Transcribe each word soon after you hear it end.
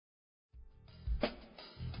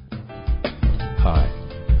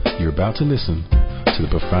You're about to listen to the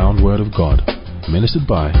profound Word of God, ministered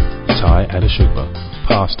by Tai Adeshugba,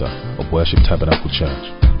 pastor of Worship Tabernacle Church.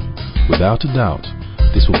 Without a doubt,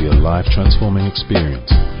 this will be a life-transforming experience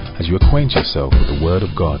as you acquaint yourself with the Word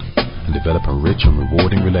of God and develop a rich and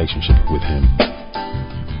rewarding relationship with Him.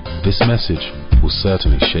 This message will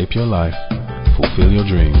certainly shape your life, fulfill your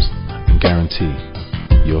dreams, and guarantee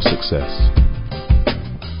your success.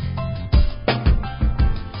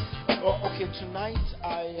 Tonight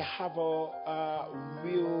I have a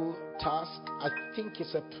real task. I think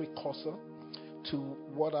it's a precursor to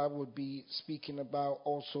what I would be speaking about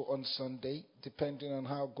also on Sunday, depending on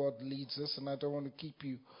how God leads us. And I don't want to keep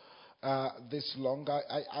you this long.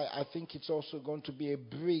 I think it's also going to be a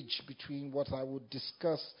bridge between what I would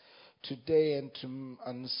discuss today and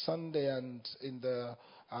on Sunday and in the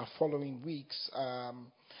following weeks.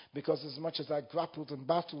 Because as much as I grappled and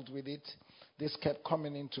battled with it, this kept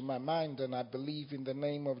coming into my mind, and I believe in the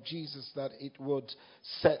name of Jesus that it would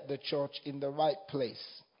set the church in the right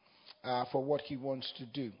place for what He wants to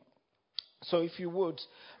do. So if you would,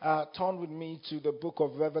 turn with me to the book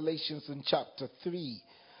of Revelations in chapter 3.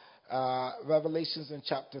 Revelations in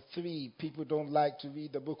chapter 3. People don't like to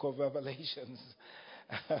read the book of Revelations.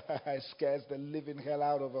 It scares the living hell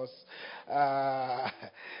out of us.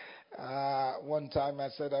 One time I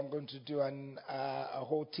said I'm going to do a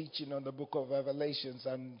whole teaching on the book of Revelations,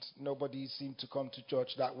 and nobody seemed to come to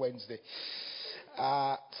church that Wednesday.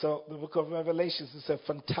 So the book of Revelations is a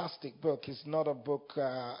fantastic book. It's not a book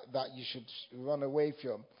that you should run away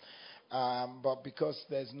from. But because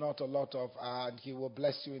there's not a lot of, and He will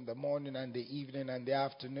bless you in the morning and the evening and the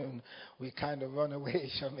afternoon, we kind of run away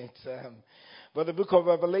from it. But the book of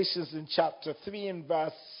Revelations in chapter 3 and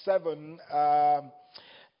verse 7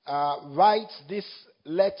 writes this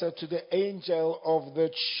letter to the angel of the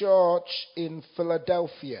church in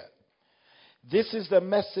Philadelphia. This is the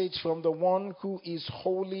message from the one who is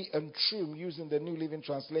holy and true, using the New Living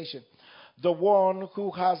Translation. The one who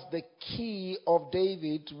has the key of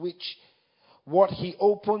David, which what He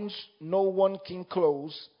opens, no one can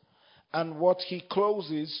close, and what He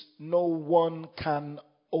closes, no one can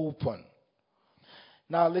open.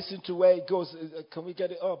 Now listen to where it goes. Can we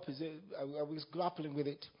get it up? Are we grappling with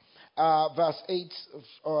it? Verse 8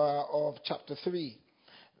 of chapter 3.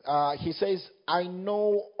 He says, I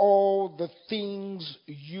know all the things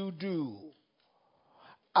you do,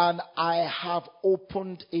 and I have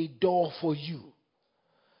opened a door for you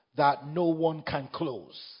that no one can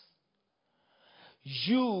close.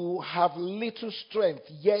 You have little strength,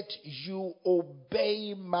 yet you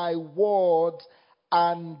obey my word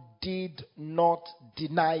and did not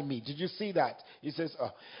deny me. Did you see that? He says,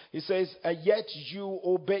 yet you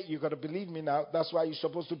obey. You got to believe me now. That's why you're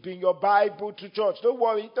supposed to bring your Bible to church. Don't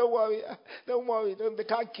worry. They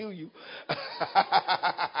can't kill you.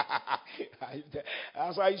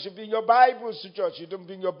 That's why you should bring your Bibles to church. You don't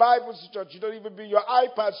bring your Bibles to church. You don't even bring your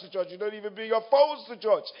iPads to church. You don't even bring your phones to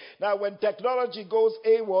church. Now, when technology goes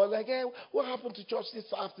AWOL, like, hey, what happened to church this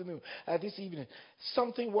afternoon, this evening?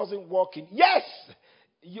 Something wasn't working. Yes!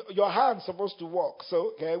 Your hand's supposed to work.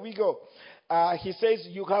 So here we go. He says,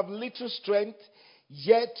 you have little strength,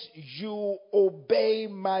 yet you obey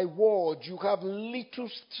my word. You have little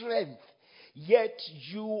strength, yet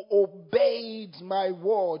you obeyed my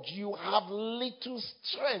word. You have little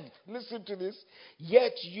strength. Listen to this.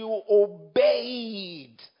 Yet you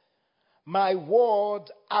obeyed my word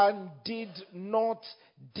and did not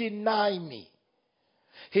deny me.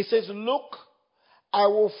 He says, look, I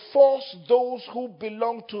will force those who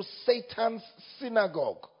belong to Satan's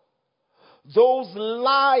synagogue, those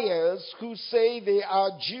liars who say they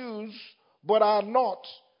are Jews but are not,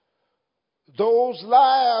 those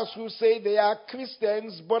liars who say they are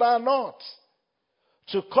Christians but are not,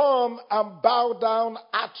 to come and bow down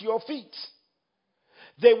at your feet.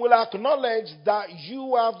 They will acknowledge that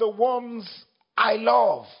you are the ones I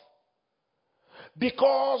love,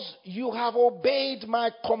 because you have obeyed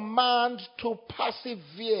my command to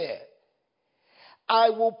persevere. I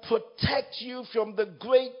will protect you from the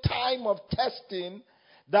great time of testing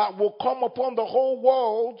that will come upon the whole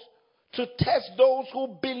world to test those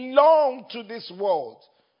who belong to this world.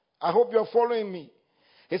 I hope you're following me.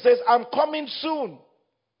 He says, I'm coming soon.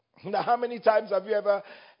 Now, how many times have you ever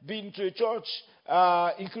been to a church,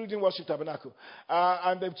 including Worship Tabernacle,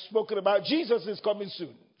 and they've spoken about Jesus is coming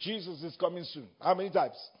soon? Jesus is coming soon. How many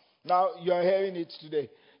times? Now you're hearing it today.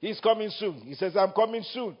 He's coming soon. He says, I'm coming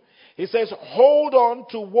soon. He says, hold on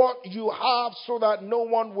to what you have so that no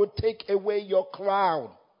one will take away your crown.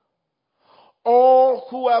 All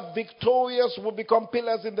who are victorious will become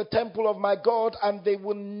pillars in the temple of my God, and they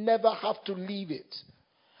will never have to leave it.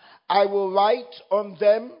 I will write on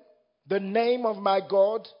them the name of my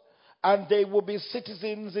God, and they will be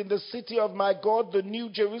citizens in the city of my God, the new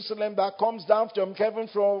Jerusalem that comes down from heaven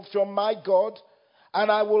from my God. And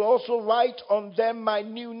I will also write on them my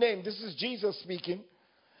new name. This is Jesus speaking.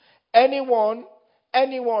 Anyone,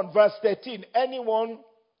 verse 13, anyone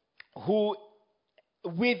who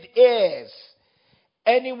with ears,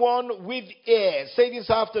 anyone with ears, say this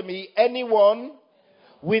after me, anyone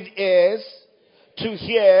with ears to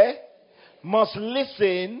hear must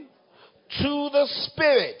listen to the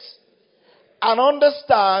Spirit and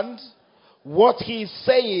understand what he's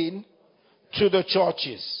saying to the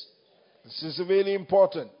churches. This is really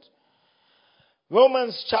important.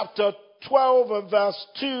 Romans chapter 12 and verse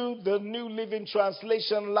 2, the New Living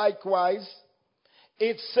Translation likewise,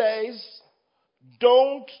 it says,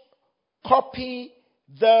 don't copy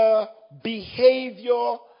the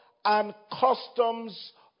behavior and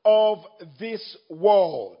customs of this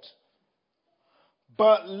world,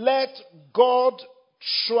 but let God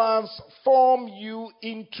transform you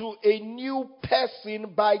into a new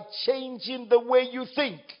person by changing the way you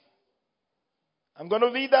think. I'm going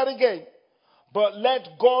to read that again. But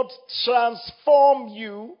let God transform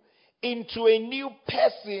you into a new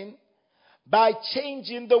person by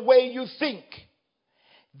changing the way you think.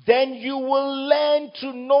 Then you will learn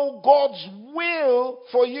to know God's will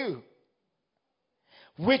for you,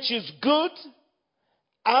 which is good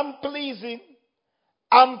and pleasing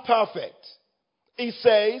and perfect. He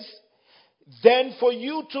says, then for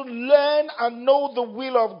you to learn and know the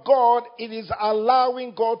will of God, it is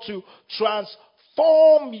allowing God to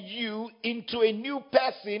transform you into a new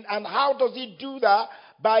person. And how does he do that?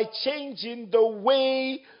 By changing the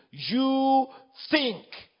way you think.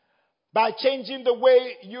 By changing the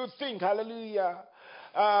way you think. Hallelujah.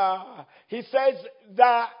 He says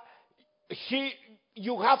that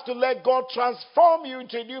you have to let God transform you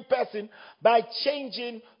into a new person by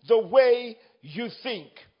changing the way you think.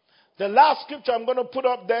 The last scripture I'm going to put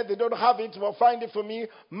up there, they don't have it, but find it for me.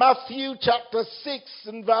 Matthew chapter 6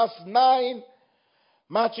 and verse 9.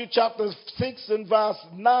 Matthew chapter 6 and verse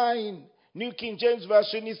 9. New King James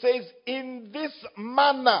Version. He says, in this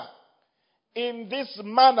manner,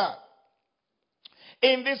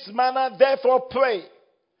 therefore pray,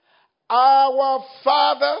 our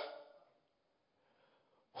Father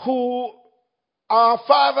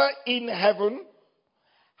in heaven,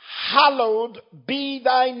 hallowed be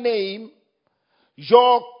thy name.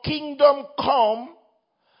 Your kingdom come.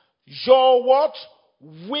 Your what?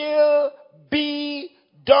 Will be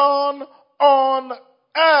done on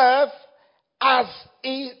earth as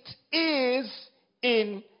it is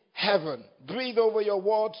in heaven. Breathe over your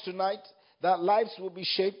words tonight that lives will be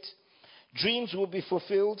shaped, dreams will be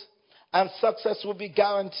fulfilled, and success will be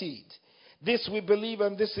guaranteed. This we believe,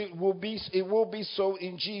 and it will be so.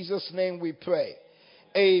 In Jesus' name we pray.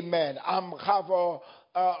 Amen. I have a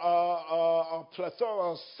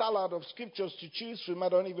plethora, a salad of scriptures to choose from. I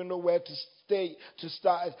don't even know where to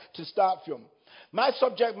start from. My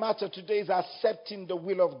subject matter today is accepting the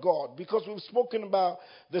will of God, because we've spoken about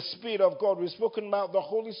the Spirit of God. We've spoken about the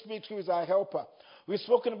Holy Spirit who is our helper. We've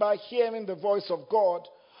spoken about hearing the voice of God.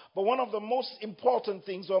 But one of the most important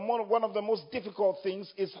things, or one of the most difficult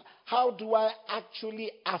things, is how do I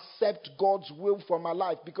actually accept God's will for my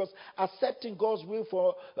life? Because accepting God's will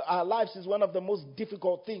for our lives is one of the most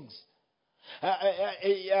difficult things.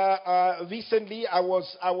 Recently, I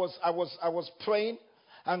was praying,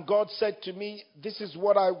 and God said to me, "This is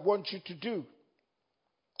what I want you to do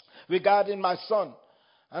regarding my son."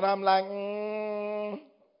 And I'm like,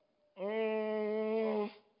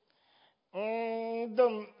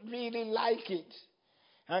 don't really like it.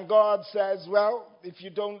 And God says, well, if you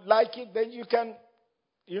don't like it, then you can,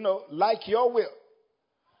 like your will.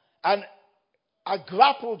 And I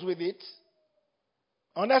grappled with it.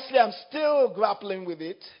 Honestly, I'm still grappling with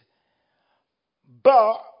it.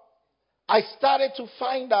 But I started to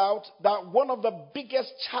find out that one of the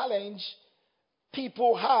biggest challenge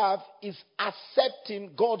people have is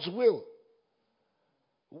accepting God's will.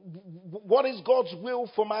 What is God's will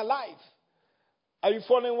for my life? Are you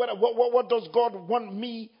following what does God want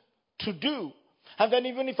me to do? And then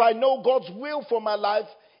even if I know God's will for my life,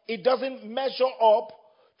 it doesn't measure up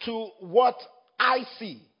to what I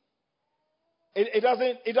see. It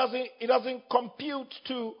doesn't compute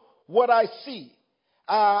to what I see.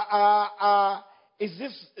 Is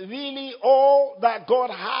this really all that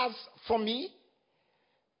God has for me?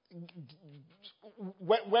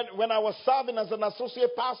 When I was serving as an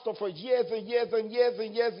associate pastor for years and years and years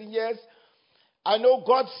and years and years, I know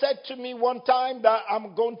God said to me one time that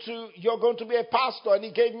you're going to be a pastor, and he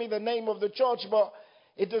gave me the name of the church, but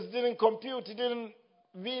it just didn't compute. It didn't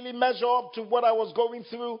really measure up to what I was going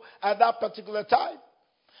through at that particular time.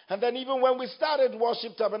 And then even when we started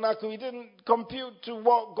Worship Tabernacle, it didn't compute to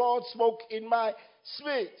what God spoke in my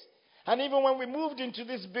spirit. And even when we moved into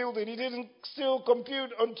this building, it didn't still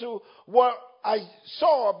compute onto what I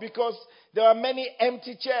saw, because there are many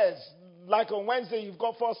empty chairs. Like on Wednesday, you've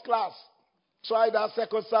got first class. Try that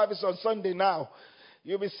second service on Sunday now.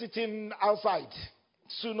 You'll be sitting outside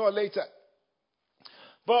sooner or later.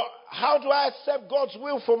 But how do I accept God's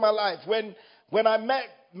will for my life? When I met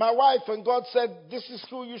my wife and God said, this is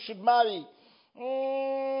who you should marry,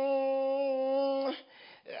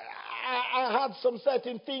 I had some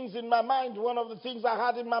certain things in my mind. One of the things I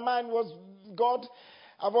had in my mind was, God,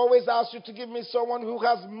 I've always asked you to give me someone who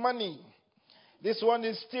has money. This one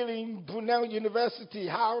is still in Brunel University.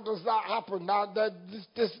 How does that happen? Now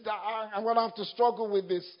I'm going to have to struggle with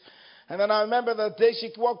this. And then I remember the day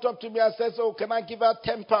she walked up to me and said, "Oh, can I give her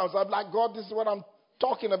 £10?" I'm like, God, this is what I'm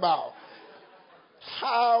talking about.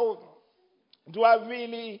 How do I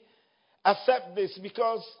really accept this?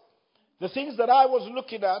 Because the things that I was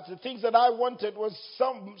looking at, the things that I wanted was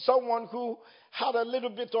someone who had a little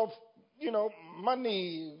bit of,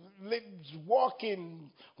 money, walking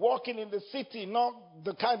in the city, not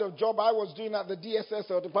the kind of job I was doing at the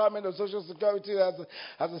DSS or Department of Social Security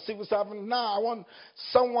as a civil servant. Now I want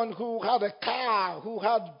someone who had a car, who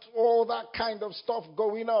had all that kind of stuff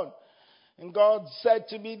going on. And God said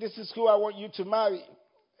to me, this is who I want you to marry.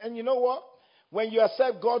 And you know what? When you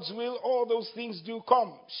accept God's will, all those things do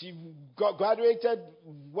come. She graduated,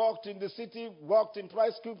 worked in the city, worked in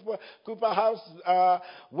Price Cooper House,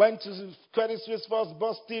 went to Credit Suisse First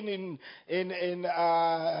Boston in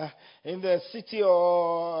the city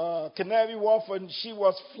of Canary Wharf, and she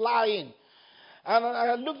was flying. And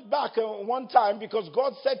I looked back one time, because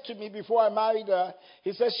God said to me before I married her,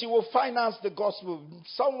 He said she will finance the gospel.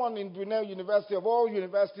 Someone in Brunel University, of all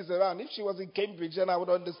universities around, if she was in Cambridge, then I would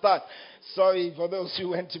understand. Sorry for those who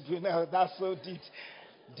went to Brunel. That's so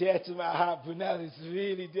dear to my heart. Brunel is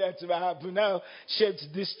really dear to my heart. Brunel shaped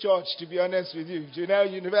this church, to be honest with you. Brunel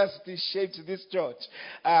University shaped this church.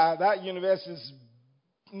 That university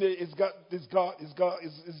is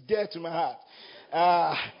dear to my heart.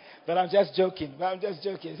 But I'm just joking.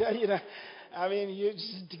 I mean, you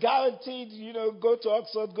just guaranteed, go to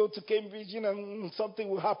Oxford, go to Cambridge, something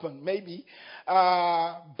will happen, maybe.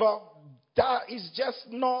 But that is just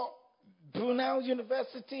not Brunel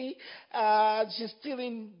University. She's still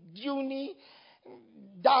in uni.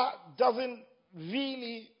 That doesn't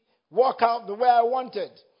really work out the way I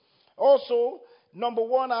wanted. Also, number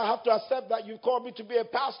one, I have to accept that you called me to be a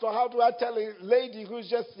pastor. How do I tell a lady who's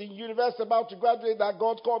just in university about to graduate that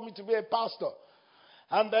God called me to be a pastor?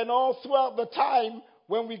 And then all throughout the time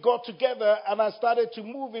when we got together and I started to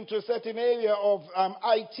move into a certain area of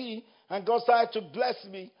IT, and God started to bless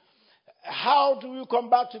me, how do you come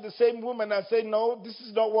back to the same woman and say, no, this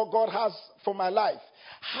is not what God has for my life?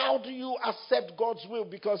 How do you accept God's will?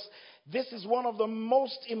 Because this is one of the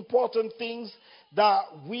most important things that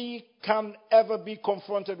we can ever be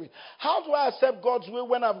confronted with. How do I accept God's will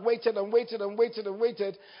when I've waited and waited and waited and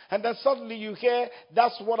waited, and then suddenly you hear,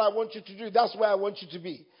 that's what I want you to do, that's where I want you to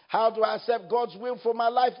be? How do I accept God's will for my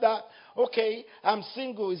life that, okay, I'm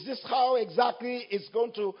single. Is this how exactly it's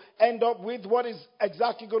going to end up with? What is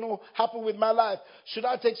exactly going to happen with my life? Should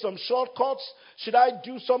I take some shortcuts? Should I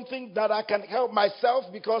do something that I can help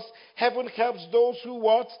myself? Because heaven helps those who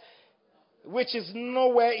what? Which is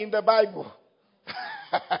nowhere in the Bible.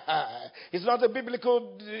 It's not a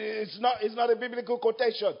biblical. It's not a biblical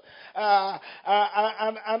quotation. And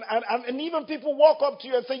even people walk up to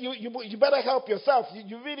you and say, "You better help yourself.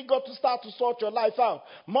 You really got to start to sort your life out."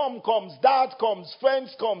 Mom comes, dad comes,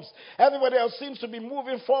 friends comes. Everybody else seems to be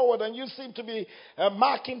moving forward, and you seem to be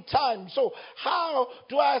marking time. So how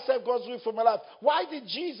do I accept God's will for my life? Why did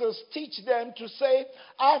Jesus teach them to say,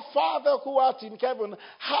 "Our Father who art in heaven,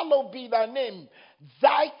 hallowed be thy name.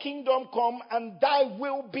 Thy kingdom come and thy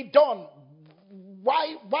will be done"?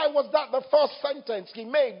 Why was that the first sentence he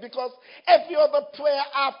made? Because every other prayer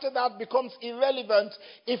after that becomes irrelevant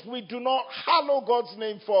if we do not hallow God's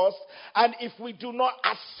name first, and if we do not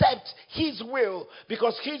accept his will,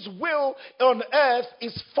 because his will on earth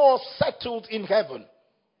is first settled in heaven.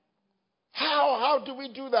 How do we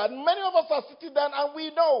do that? Many of us are sitting there and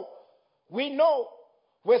we know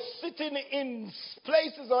we're sitting in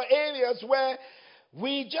places or areas where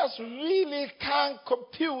we just really can't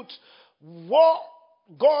compute what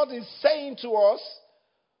God is saying to us,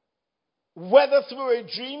 whether through a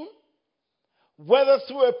dream, whether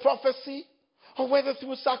through a prophecy, or whether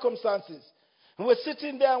through circumstances. And we're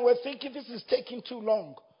sitting there and we're thinking, this is taking too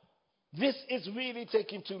long. This is really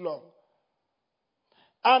taking too long.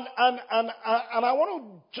 And I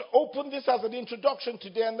want to open this as an introduction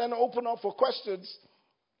today and then open up for questions.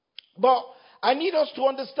 But I need us to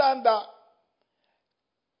understand that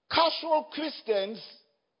casual Christians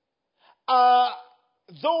are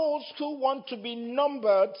those who want to be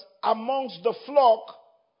numbered amongst the flock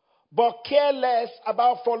but care less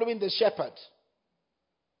about following the shepherd.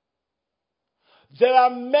 There are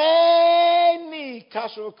many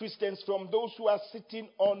casual Christians, from those who are sitting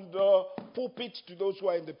on the pulpit to those who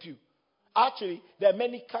are in the pew. Actually, there are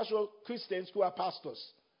many casual Christians who are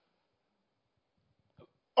pastors.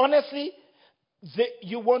 Honestly,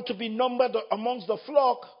 you want to be numbered amongst the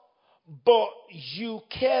flock, but you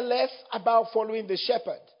care less about following the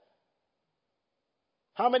shepherd.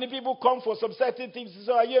 How many people come for some certain things?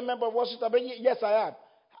 So, are you a member of worship? Yes, I am.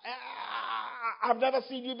 I've never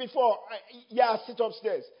seen you before. Yeah, I sit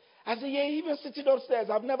upstairs. I say, yeah, even sitting upstairs,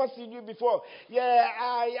 I've never seen you before. Yeah,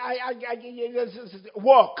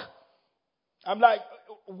 walk. I'm like,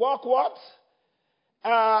 walk what?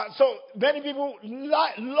 So many people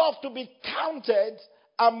love to be counted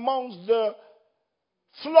amongst the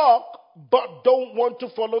flock, but don't want to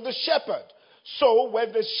follow the shepherd. So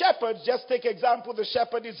when the shepherd, just take example, the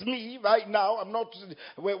shepherd is me right now.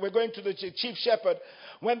 We're going to the chief shepherd.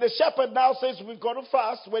 When the shepherd now says we've got to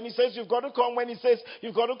fast, when he says you've got to come, when he says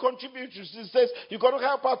you've got to contribute, he says you've got to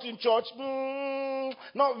help out in church,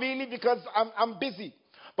 not really, because I'm busy.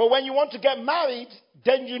 But when you want to get married,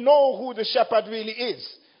 then you know who the shepherd really is.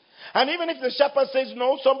 And even if the shepherd says,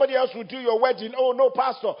 no, somebody else will do your wedding. Oh, no,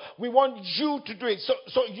 pastor, we want you to do it.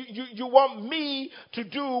 So you want me to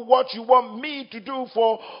do what you want me to do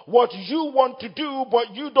for what you want to do,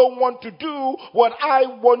 but you don't want to do what I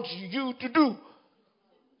want you to do.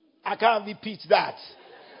 I can't repeat that.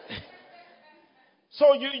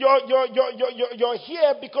 So you're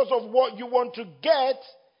here because of what you want to get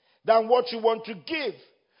than what you want to give.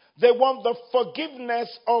 They want the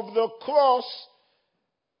forgiveness of the cross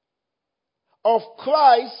of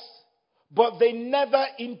Christ, but they never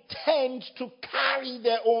intend to carry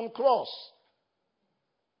their own cross.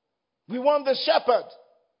 We want the shepherd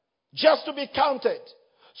just to be counted,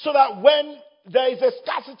 so that when there is a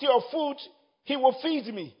scarcity of food, he will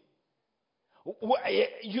feed me.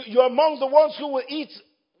 You're among the ones who will eat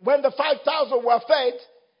when the 5,000 were fed,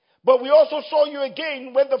 but we also saw you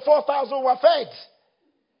again when the 4,000 were fed.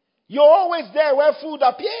 You're always there where food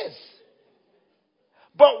appears.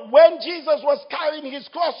 But when Jesus was carrying his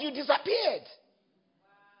cross, you disappeared.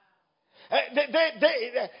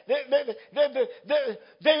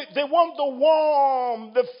 They want the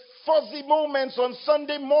warm, the fuzzy moments on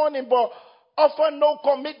Sunday morning, but offer no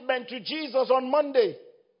commitment to Jesus on Monday.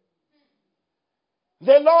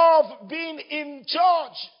 They love being in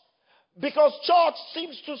church because church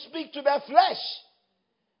seems to speak to their flesh.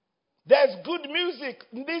 There's good music.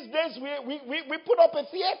 These days we put up a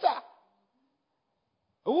theater.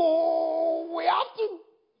 Oh, we have to.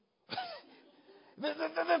 The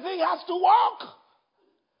thing has to work.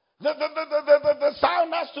 The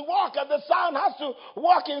sound has to work, and the sound has to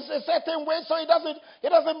work in a certain way so it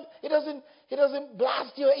doesn't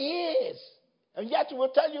blast your ears. And yet we will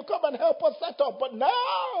tell you, come and help us set up. But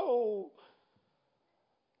no.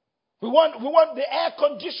 We want the air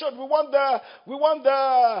conditioned. We want the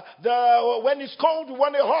when it's cold, we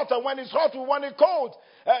want it hot, and when it's hot, we want it cold.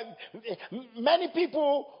 Many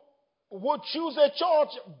people would choose a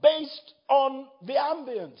church based on the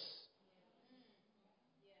ambience.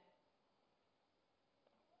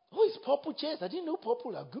 Oh, it's purple chairs. I didn't know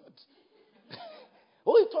purple are good.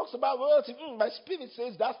 Oh, he talks about royalty. My spirit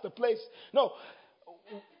says that's the place. No.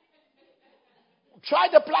 Try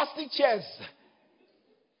the plastic chairs.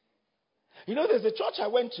 You know, there's a church I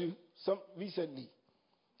went to recently.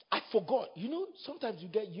 I forgot. You know, sometimes you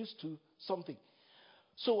get used to something.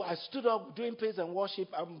 So I stood up doing praise and worship.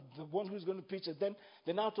 I'm the one who's going to preach. And then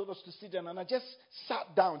they now told us to sit down. And I just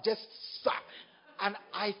sat down. And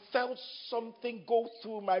I felt something go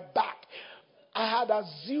through my back. I had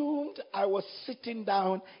assumed I was sitting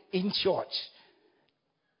down in church.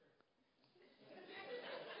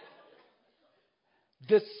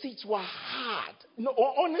 The seats were hard. No,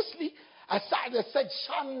 honestly, I sat there and said,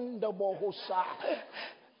 Shanda Bohosa.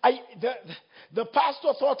 The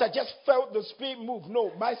pastor thought I just felt the spirit move.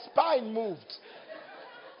 No, my spine moved.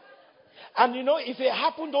 And you know, if it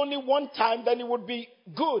happened only one time, then it would be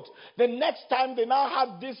good. The next time they now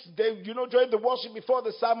had this, during the worship before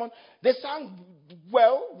the sermon, they sang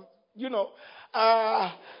well,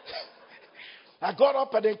 I got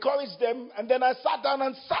up and encouraged them, and then I sat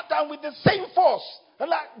down with the same force. And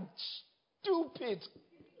like, stupid,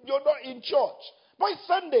 you're not in church. But it's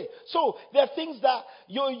Sunday. So there are things that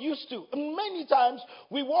you're used to. And many times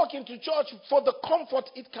we walk into church for the comfort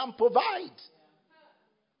it can provide.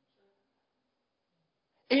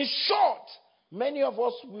 In short, many of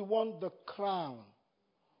us, we want the crown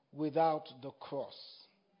without the cross.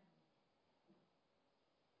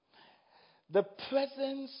 The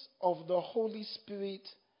presence of the Holy Spirit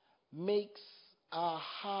makes our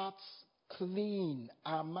hearts clean,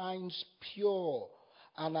 our minds pure,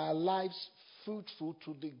 and our lives fruitful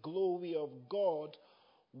to the glory of God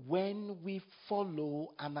when we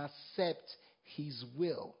follow and accept His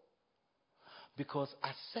will. Because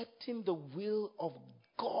accepting the will of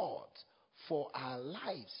God for our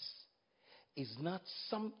lives is not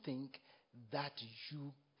something that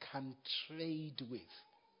you can trade with.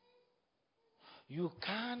 You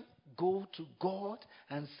can't go to God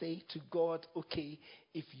and say to God, okay,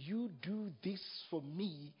 if you do this for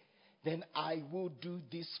me, then I will do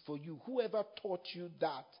this for you. Whoever taught you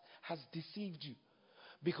that has deceived you.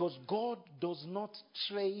 Because God does not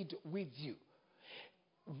trade with you.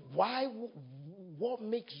 What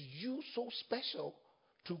makes you so special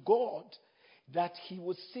to God that He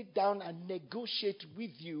would sit down and negotiate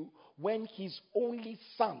with you when His only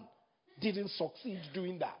Son didn't succeed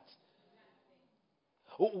doing that?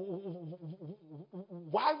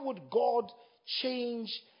 Why would God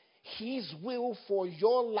change His will for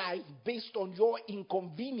your life based on your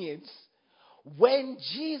inconvenience when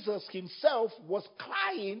Jesus Himself was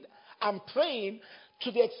crying and praying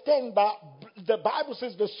to the extent that the Bible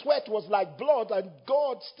says the sweat was like blood and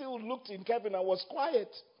God still looked in heaven and was quiet?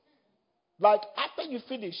 Like, after you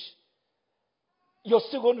finish, you're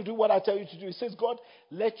still going to do what I tell you to do. He says, God,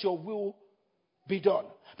 let your will be done.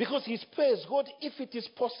 Because His prayers, God, if it is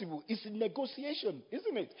possible, it's a negotiation,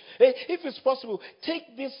 isn't it? If it's possible,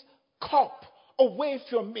 take this cup away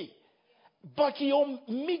from me. But He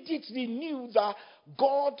immediately knew that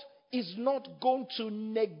God is not going to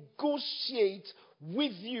negotiate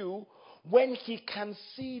with you when He can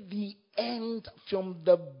see the end from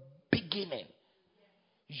the beginning.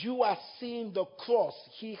 You are seeing the cross.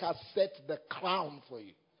 He has set the crown for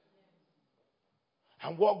you.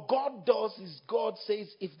 And what God does is God says,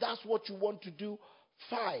 if that's what you want to do,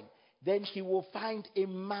 fine. Then He will find a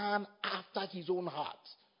man after His own heart.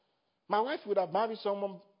 My wife would have married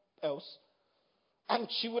someone else, and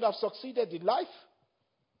she would have succeeded in life.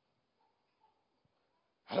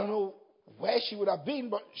 I don't know where she would have been,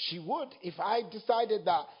 but she would. If I decided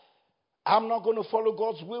that I'm not going to follow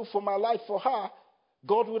God's will for my life for her,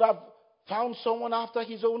 God would have found someone after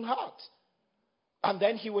His own heart. And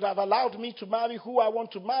then He would have allowed me to marry who I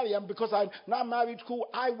want to marry. And because I'm now married who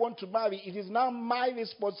I want to marry, it is now my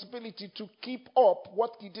responsibility to keep up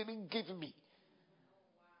what He didn't give me.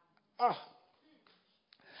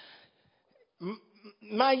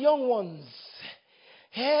 My young ones,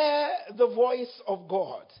 hear the voice of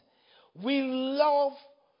God. We love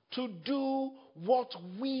to do what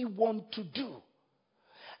we want to do.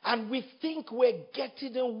 And we think we're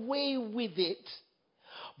getting away with it.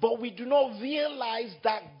 But we do not realize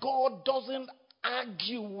that God doesn't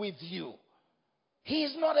argue with you. He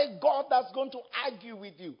is not a God that's going to argue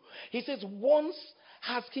with you. He says, once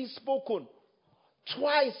has He spoken,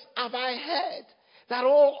 twice have I heard, that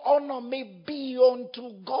all honor may be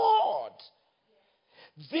unto God.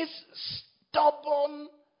 This stubborn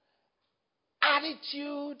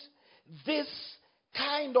attitude, this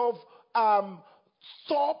kind of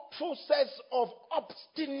thought process of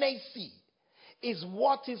obstinacy is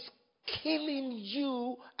what is killing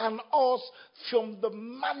you and us from the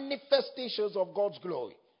manifestations of God's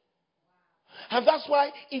glory. And that's why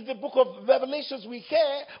in the book of Revelations we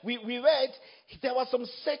read, there were some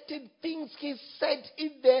certain things He said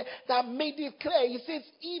in there that made it clear. He says,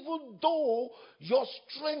 even though your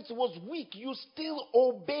strength was weak, you still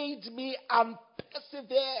obeyed me and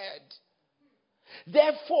persevered.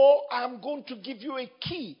 Therefore, I'm going to give you a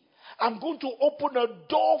key. I'm going to open a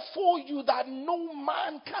door for you that no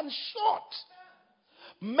man can shut.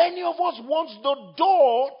 Many of us want the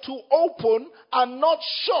door to open and not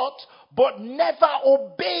shut, but never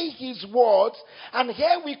obey His words. And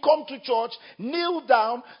here we come to church, kneel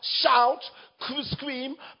down, shout,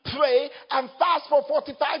 scream, pray, and fast for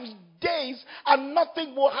 45 days, and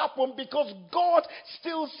nothing will happen because God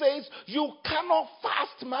still says, you cannot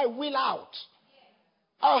fast my will out.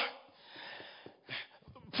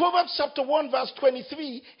 Proverbs chapter 1 verse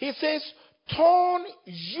 23, he says, turn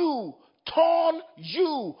you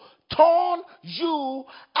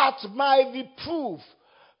at my reproof.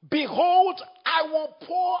 Behold, I will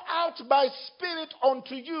pour out my spirit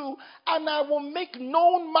unto you, and I will make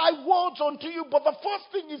known my words unto you. But the first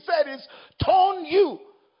thing he said is, turn you.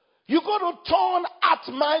 You got to turn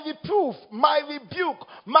at my reproof, my rebuke,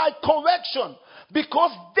 my correction,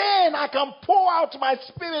 because then I can pour out my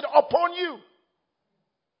spirit upon you.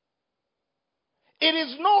 It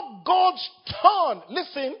is not God's turn.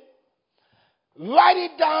 Listen, write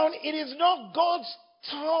it down. It is not God's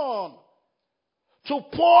turn to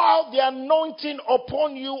pour out the anointing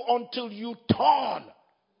upon you until you turn.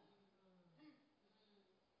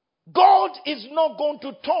 God is not going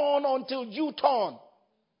to turn until you turn.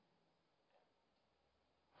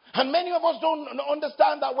 And many of us don't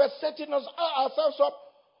understand that we're setting ourselves up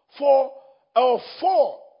for a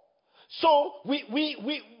fall. So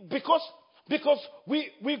because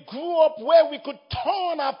we grew up where we could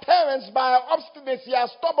turn our parents by our obstinacy, our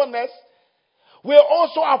stubbornness, we're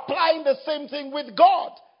also applying the same thing with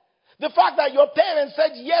God. The fact that your parents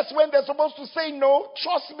said yes when they're supposed to say no,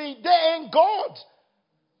 trust me, they ain't God.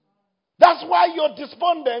 That's why you're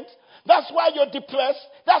despondent. That's why you're depressed.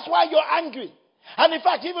 That's why you're angry. And in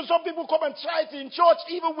fact, even some people come and try it in church,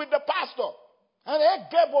 even with the pastor. And they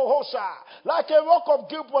get like a rock of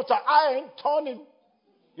Gibraltar. I ain't turning.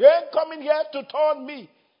 You ain't coming here to turn me.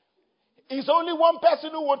 It's only one person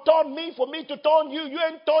who will turn me for me to turn you. You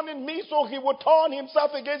ain't turning me, so he will turn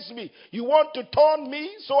himself against me. You want to turn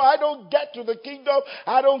me so I don't get to the kingdom,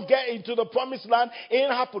 I don't get into the promised land. It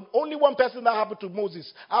ain't happened. Only one person that happened to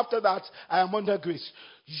Moses. After that, I am under grace.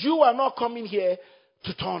 You are not coming here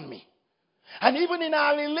to turn me. And even in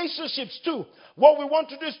our relationships too, what we want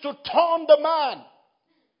to do is to turn the man.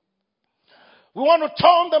 We want to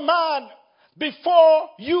turn the man before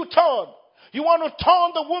you turn. You want to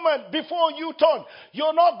turn the woman before you turn.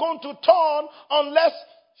 You're not going to turn unless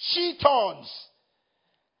she turns.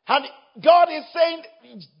 And God is saying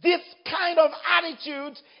this kind of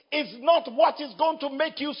attitude is not what is going to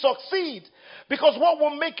make you succeed. Because what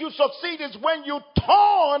will make you succeed is when you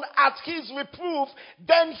turn at his reproof,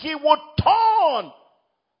 then he will turn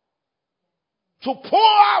to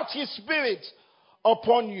pour out his spirit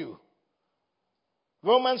upon you.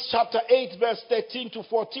 Romans chapter 8 verse 13 to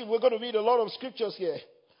 14. We're going to read a lot of scriptures here.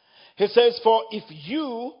 He says, for if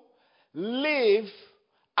you live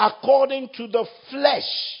according to the flesh,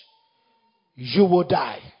 you will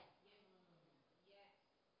die.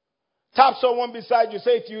 Tap someone beside you.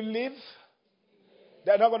 Say, if you live.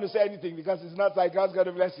 They're not going to say anything because it's not like God's going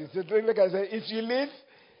to bless you. So look and say, if you live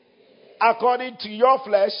according to your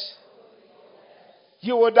flesh,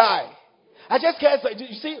 you will die. I just can't say,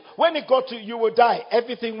 you see, when it got to you will die,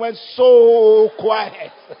 everything went so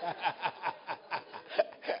quiet.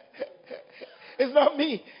 It's not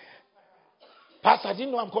me. Pastor, I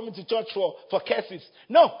didn't know I'm coming to church for curses.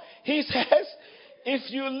 No, he says,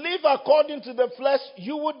 if you live according to the flesh,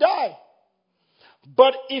 you will die.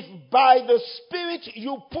 But if by the Spirit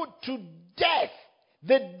you put to death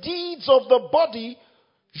the deeds of the body,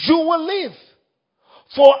 you will live.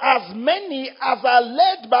 For as many as are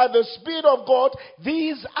led by the Spirit of God,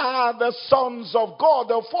 these are the sons of God.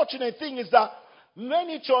 The unfortunate thing is that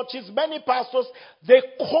many churches, many pastors, they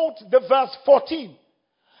quote the verse 14.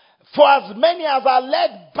 For as many as are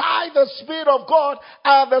led by the Spirit of God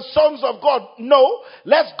are the sons of God. No,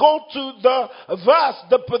 let's go to the verse,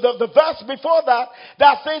 the verse before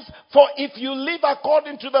that says, for if you live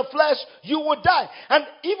according to the flesh, you will die. And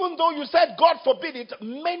even though you said God forbid it,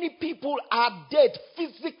 many people are dead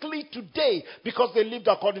physically today because they lived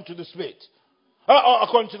according to the Spirit,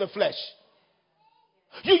 according to the flesh.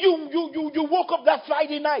 You woke up that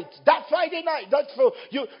Friday night.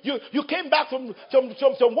 You came back from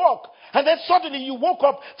work, and then suddenly you woke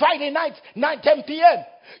up Friday night, 9-10 p.m.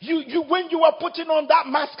 When you were putting on that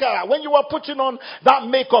mascara, when you were putting on that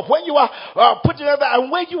makeup, when you were putting on that,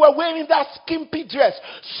 and when you were wearing that skimpy dress,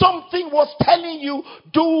 something was telling you,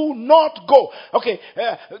 do not go. Okay,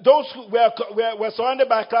 those who were surrounded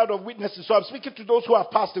by a cloud of witnesses. So I'm speaking to those who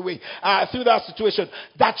have passed away through that situation,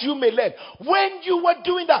 that you may learn. When you were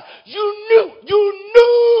doing that, you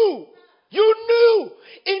knew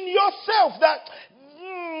in yourself that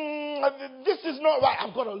this is not right.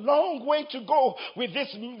 I've got a long way to go with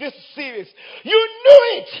this series. You knew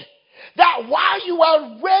it. That while you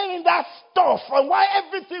were wearing that stuff and while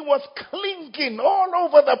everything was clinking all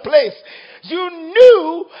over the place, you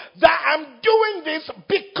knew that I'm doing this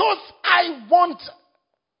because I want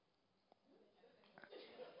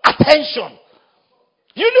attention.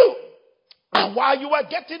 You knew. And while you were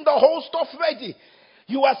getting the whole stuff ready,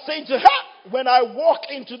 you were saying to her, when I walk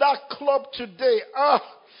into that club today,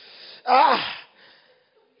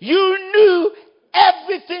 you knew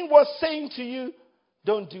everything was saying to you,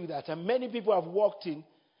 don't do that. And many people have walked in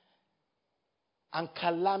and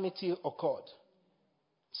calamity occurred.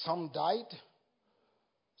 Some died.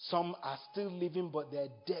 Some are still living, but they're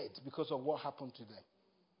dead because of what happened to them.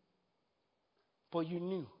 But you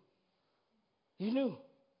knew. You knew.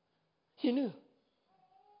 You knew.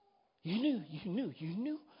 You knew. You knew. You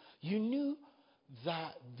knew. You knew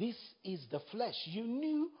that this is the flesh. You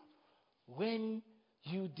knew when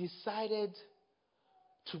you decided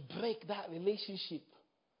to break that relationship,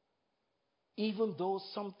 even though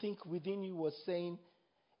something within you was saying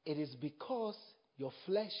it is because your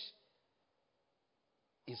flesh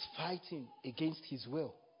is fighting against his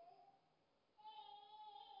will.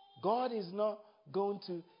 God is not going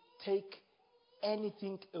to take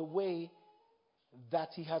anything away that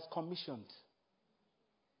he has commissioned.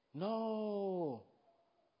 No.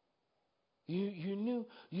 You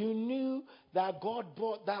knew that God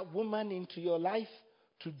brought that woman into your life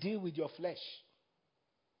to deal with your flesh.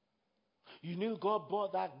 You knew God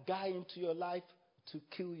brought that guy into your life to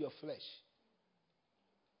kill your flesh.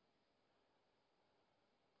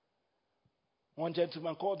 One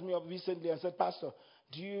gentleman called me up recently and said, Pastor,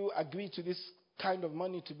 do you agree to this kind of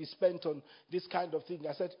money to be spent on this kind of thing?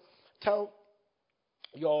 I said, tell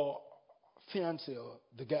your fiancée or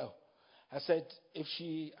the girl. I said, if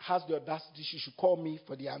she has the audacity, she should call me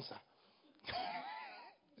for the answer.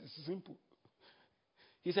 It's simple.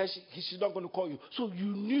 He said she's not going to call you. So you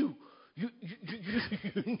knew. You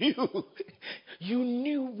knew. You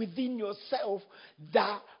knew within yourself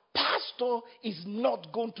that pastor is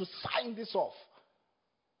not going to sign this off.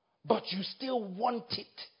 But you still want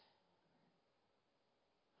it.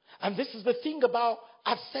 And this is the thing about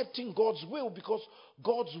accepting God's will, because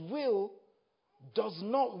God's will does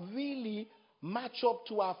not really match up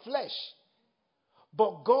to our flesh.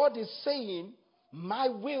 But God is saying, my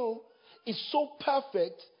will is so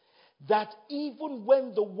perfect that even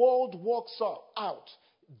when the world walks out,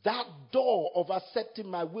 that door of accepting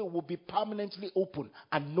my will be permanently open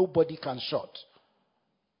and nobody can shut.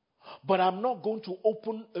 But I'm not going to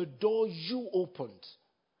open a door you opened.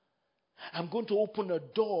 I'm going to open a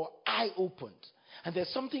door I opened. And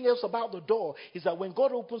there's something else about the door, is that when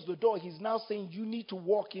God opens the door, he's now saying you need to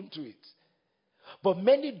walk into it. But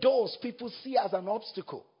many doors people see as an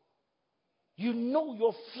obstacle. You know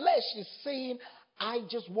your flesh is saying, I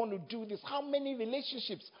just want to do this. How many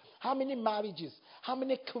relationships, how many marriages, how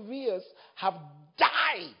many careers have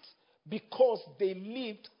died because they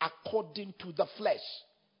lived according to the flesh?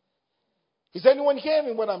 Is anyone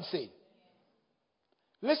hearing what I'm saying?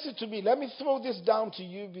 Listen to me. Let me throw this down to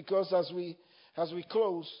you, because as we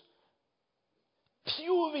close,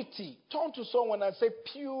 purity. Turn to someone and say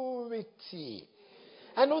purity.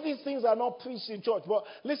 I know these things are not preached in church, but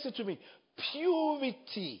listen to me.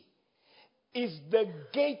 Purity is the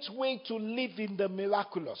gateway to live in the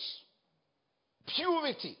miraculous.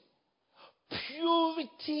 Purity.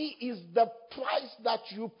 Purity is the price that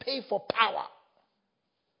you pay for power.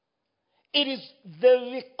 It is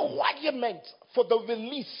the requirement for the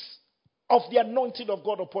release of the anointing of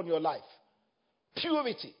God upon your life.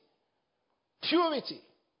 Purity. Purity.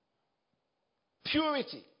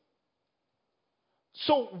 Purity.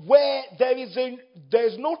 So where there is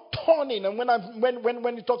no turning, and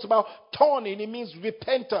when it talks about turning, it means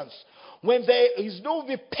repentance. When there is no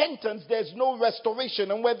repentance, there's no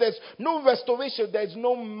restoration. And where there's no restoration, there's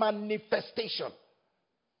no manifestation.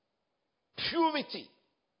 Purity.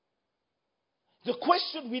 The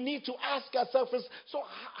question we need to ask ourselves is, so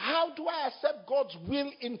how do I accept God's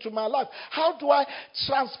will into my life? How do I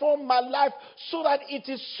transform my life so that it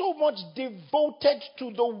is so much devoted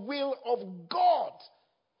to the will of God?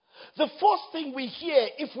 The first thing we hear,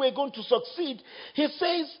 if we're going to succeed, he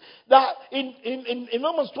says that in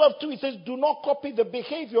Romans 12:2, he says, do not copy the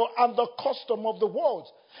behavior and the custom of the world.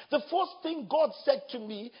 The first thing God said to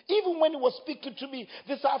me, even when he was speaking to me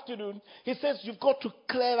this afternoon, he says, you've got to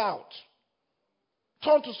clear out.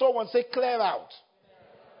 Turn to someone and say, clear out.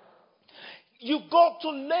 You've got to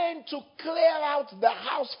learn to clear out the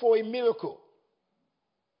house for a miracle.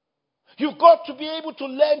 You've got to be able to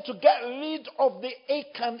learn to get rid of the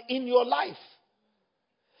Achan in your life.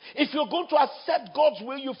 If you're going to accept God's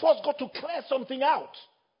will, you first got to clear something out.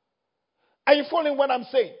 Are you following what I'm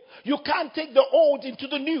saying? You can't take the old into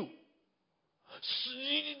the new.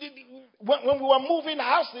 When we were moving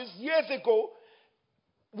houses years ago,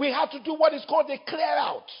 we had to do what is called a clear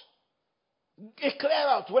out. A clear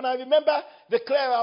out. When I remember the clear out,